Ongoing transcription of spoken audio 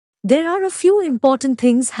There are a few important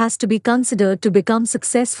things has to be considered to become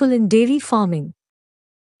successful in dairy farming.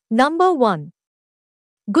 Number 1.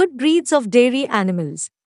 Good breeds of dairy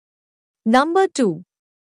animals. Number 2.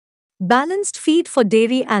 Balanced feed for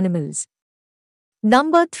dairy animals.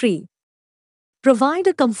 Number 3. Provide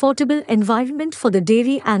a comfortable environment for the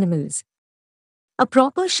dairy animals. A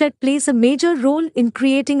proper shed plays a major role in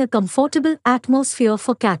creating a comfortable atmosphere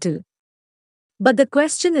for cattle. But the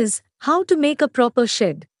question is, how to make a proper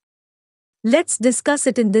shed? Let's discuss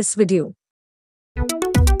it in this video.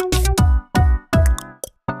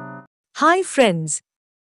 Hi friends.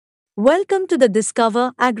 Welcome to the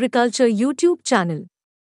Discover Agriculture YouTube channel.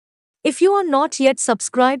 If you are not yet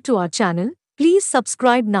subscribed to our channel, please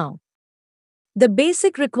subscribe now. The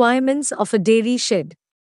basic requirements of a dairy shed.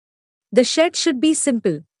 The shed should be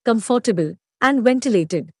simple, comfortable, and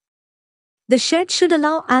ventilated. The shed should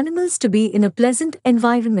allow animals to be in a pleasant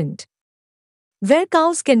environment, where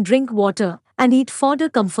cows can drink water and eat fodder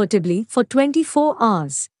comfortably for 24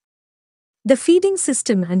 hours. The feeding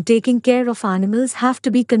system and taking care of animals have to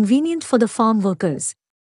be convenient for the farm workers.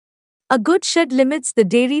 A good shed limits the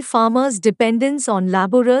dairy farmer's dependence on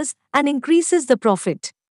laborers and increases the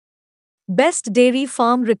profit. Best dairy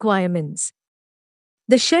farm requirements.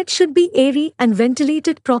 The shed should be airy and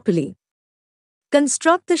ventilated properly.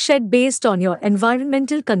 Construct the shed based on your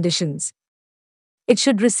environmental conditions. It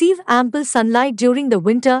should receive ample sunlight during the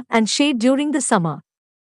winter and shade during the summer.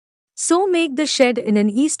 So make the shed in an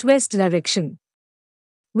east-west direction.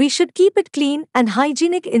 We should keep it clean and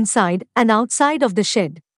hygienic inside and outside of the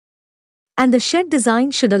shed. And the shed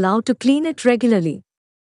design should allow to clean it regularly.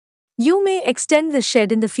 You may extend the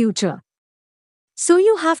shed in the future, so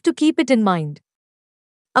you have to keep it in mind.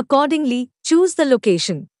 Accordingly, choose the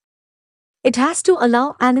location. It has to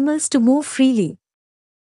allow animals to move freely.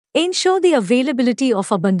 Ensure the availability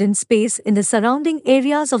of abundant space in the surrounding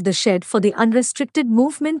areas of the shed for the unrestricted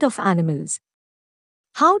movement of animals.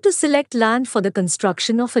 How to select land for the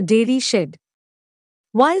construction of a dairy shed.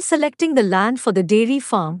 While selecting the land for the dairy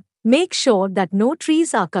farm, make sure that no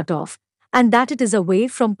trees are cut off and that it is away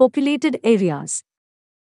from populated areas.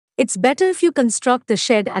 It's better if you construct the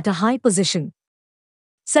shed at a high position.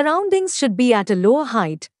 Surroundings should be at a lower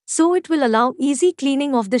height, so it will allow easy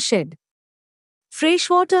cleaning of the shed.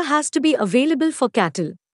 Freshwater has to be available for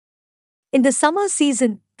cattle. In the summer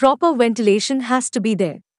season, proper ventilation has to be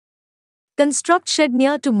there. Construct shed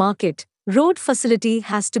near to market, road facility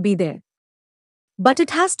has to be there. But it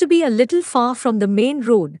has to be a little far from the main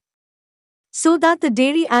road, so that the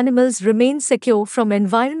dairy animals remain secure from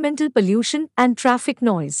environmental pollution and traffic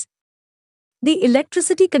noise. The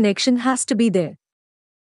electricity connection has to be there.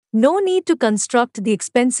 No need to construct the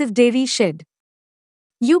expensive dairy shed.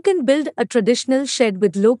 You can build a traditional shed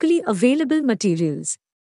with locally available materials.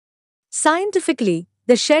 Scientifically,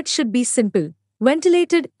 the shed should be simple,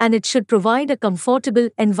 ventilated, and it should provide a comfortable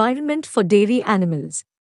environment for dairy animals.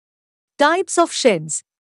 Types of sheds.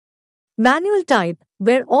 Manual type,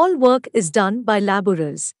 where all work is done by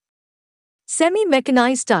laborers.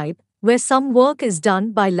 Semi-mechanized type, where some work is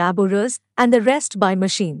done by laborers and the rest by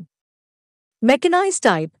machine. Mechanized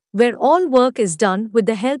type, where all work is done with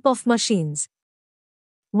the help of machines.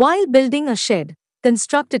 While building a shed,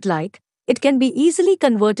 construct it like it can be easily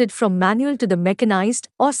converted from manual to the mechanized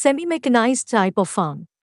or semi-mechanized type of farm.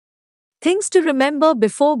 Things to remember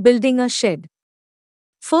before building a shed.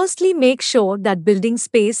 Firstly, make sure that building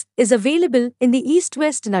space is available in the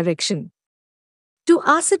east-west direction. To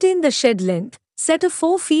ascertain the shed length, set a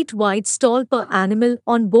 4 feet wide stall per animal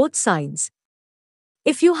on both sides.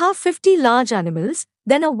 If you have 50 large animals,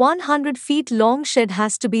 then a 100 feet long shed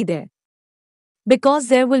has to be there. Because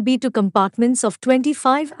there will be 2 compartments of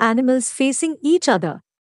 25 animals facing each other.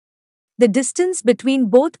 The distance between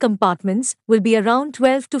both compartments will be around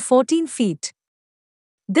 12 to 14 feet.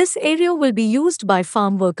 This area will be used by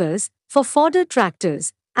farm workers, for fodder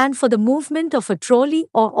tractors, and for the movement of a trolley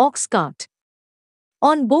or ox cart.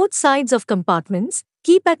 On both sides of compartments,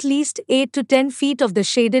 keep at least 8 to 10 feet of the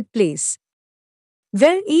shaded place,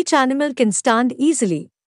 where each animal can stand easily.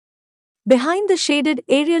 Behind the shaded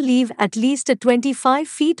area, leave at least a 25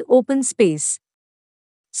 feet open space,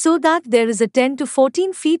 so that there is a 10 to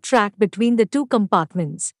 14 feet track between the 2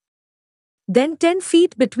 compartments. Then 10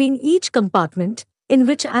 feet between each compartment, in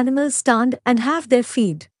which animals stand and have their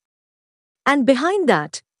feed. And behind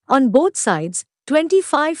that, on both sides,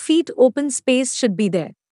 25 feet open space should be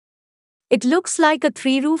there. It looks like a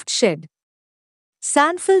 3-roofed shed.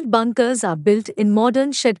 Sand-filled bunkers are built in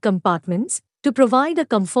modern shed compartments to provide a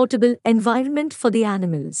comfortable environment for the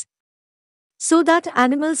animals, so that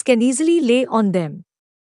animals can easily lay on them.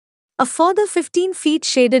 A further 15 feet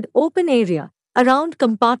shaded open area around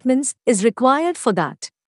compartments is required for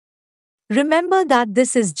that. Remember that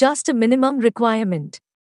this is just a minimum requirement.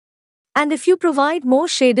 And if you provide more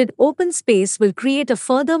shaded open space will create a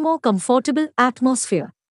further more comfortable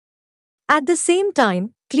atmosphere. At the same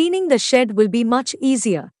time, cleaning the shed will be much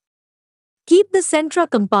easier. Keep the Centra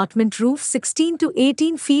compartment roof 16 to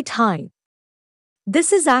 18 feet high.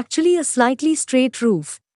 This is actually a slightly straight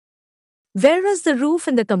roof. Whereas the roof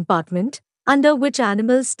in the compartment, under which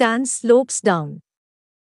animals stand, slopes down.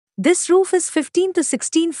 This roof is 15 to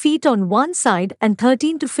 16 feet on one side and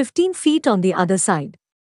 13 to 15 feet on the other side.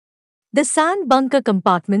 The sand bunker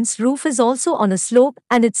compartment's roof is also on a slope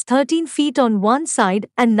and it's 13 feet on one side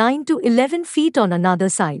and 9 to 11 feet on another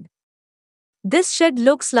side. This shed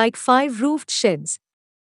looks like 5 roofed sheds.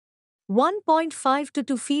 1.5 to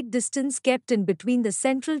 2 feet distance kept in between the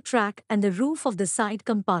central track and the roof of the side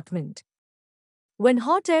compartment. When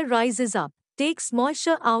hot air rises up, takes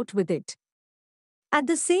moisture out with it. At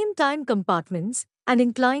the same time, compartments, an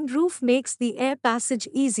inclined roof makes the air passage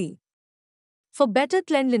easy. For better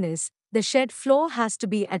cleanliness, the shed floor has to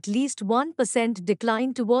be at least 1%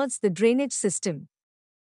 decline towards the drainage system.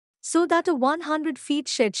 So that a 100 feet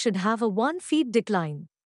shed should have a 1 feet decline.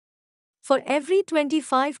 For every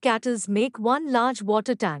 25 cattle make one large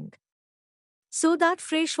water tank. So that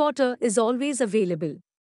fresh water is always available.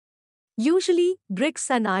 Usually,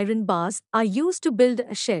 bricks and iron bars are used to build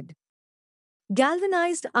a shed.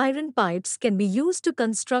 Galvanized iron pipes can be used to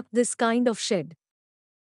construct this kind of shed.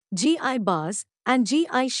 GI bars and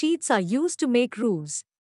GI sheets are used to make roofs.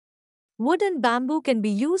 Wood and bamboo can be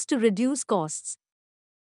used to reduce costs.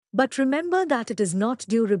 But remember that it is not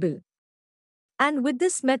durable. And with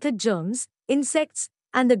this method, germs, insects,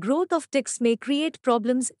 and the growth of ticks may create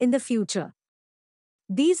problems in the future.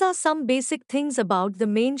 These are some basic things about the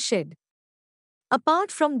main shed.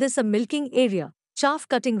 Apart from this, a milking area, chaff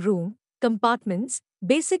cutting room, compartments,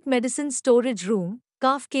 basic medicine storage room,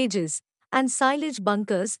 calf cages, and silage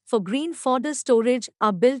bunkers for green fodder storage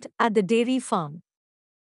are built at the dairy farm.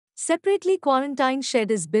 Separately, quarantine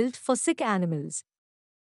shed is built for sick animals.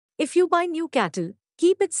 If you buy new cattle,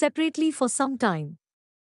 keep it separately for some time.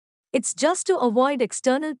 It's just to avoid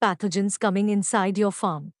external pathogens coming inside your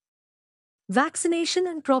farm. Vaccination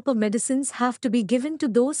and proper medicines have to be given to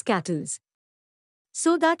those cattle,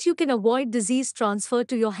 so that you can avoid disease transfer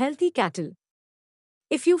to your healthy cattle.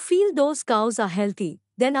 If you feel those cows are healthy,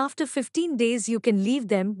 then after 15 days you can leave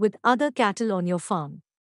them with other cattle on your farm.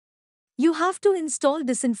 You have to install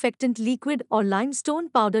disinfectant liquid or limestone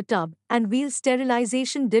powder tub and wheel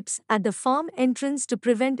sterilization dips at the farm entrance to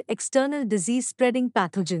prevent external disease-spreading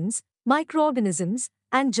pathogens, microorganisms,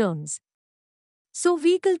 and germs. So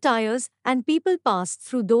vehicle tires and people pass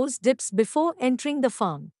through those dips before entering the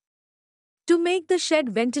farm. To make the shed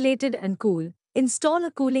ventilated and cool, install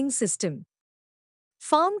a cooling system.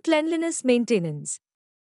 Farm cleanliness maintenance.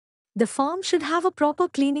 The farm should have a proper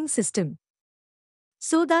cleaning system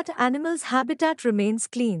so that animals' habitat remains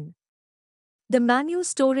clean. The manure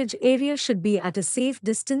storage area should be at a safe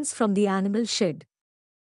distance from the animal shed,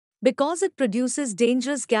 because it produces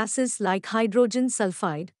dangerous gases like hydrogen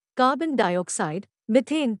sulfide, carbon dioxide,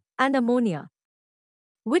 methane, and ammonia,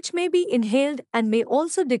 which may be inhaled and may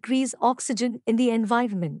also decrease oxygen in the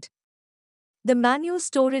environment. The manure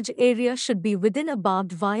storage area should be within a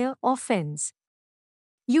barbed wire or fence.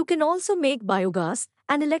 You can also make biogas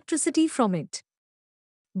and electricity from it.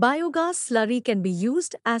 Biogas slurry can be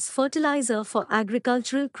used as fertilizer for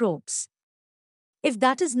agricultural crops. If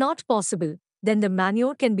that is not possible, then the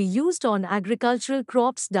manure can be used on agricultural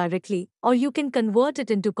crops directly, or you can convert it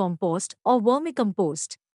into compost or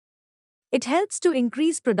vermicompost. It helps to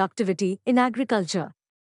increase productivity in agriculture.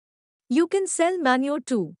 You can sell manure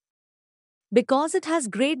too, because it has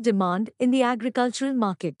great demand in the agricultural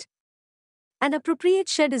market. An appropriate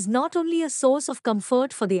shed is not only a source of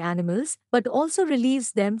comfort for the animals, but also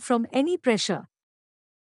relieves them from any pressure.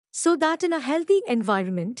 So that in a healthy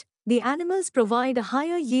environment, the animals provide a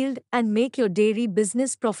higher yield and make your dairy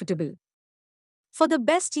business profitable. For the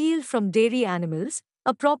best yield from dairy animals,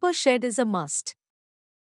 a proper shed is a must.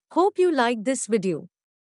 Hope you liked this video.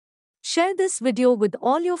 Share this video with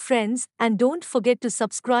all your friends and don't forget to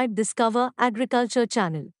subscribe Discover Agriculture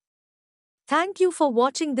channel. Thank you for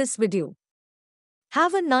watching this video.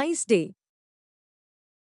 Have a nice day.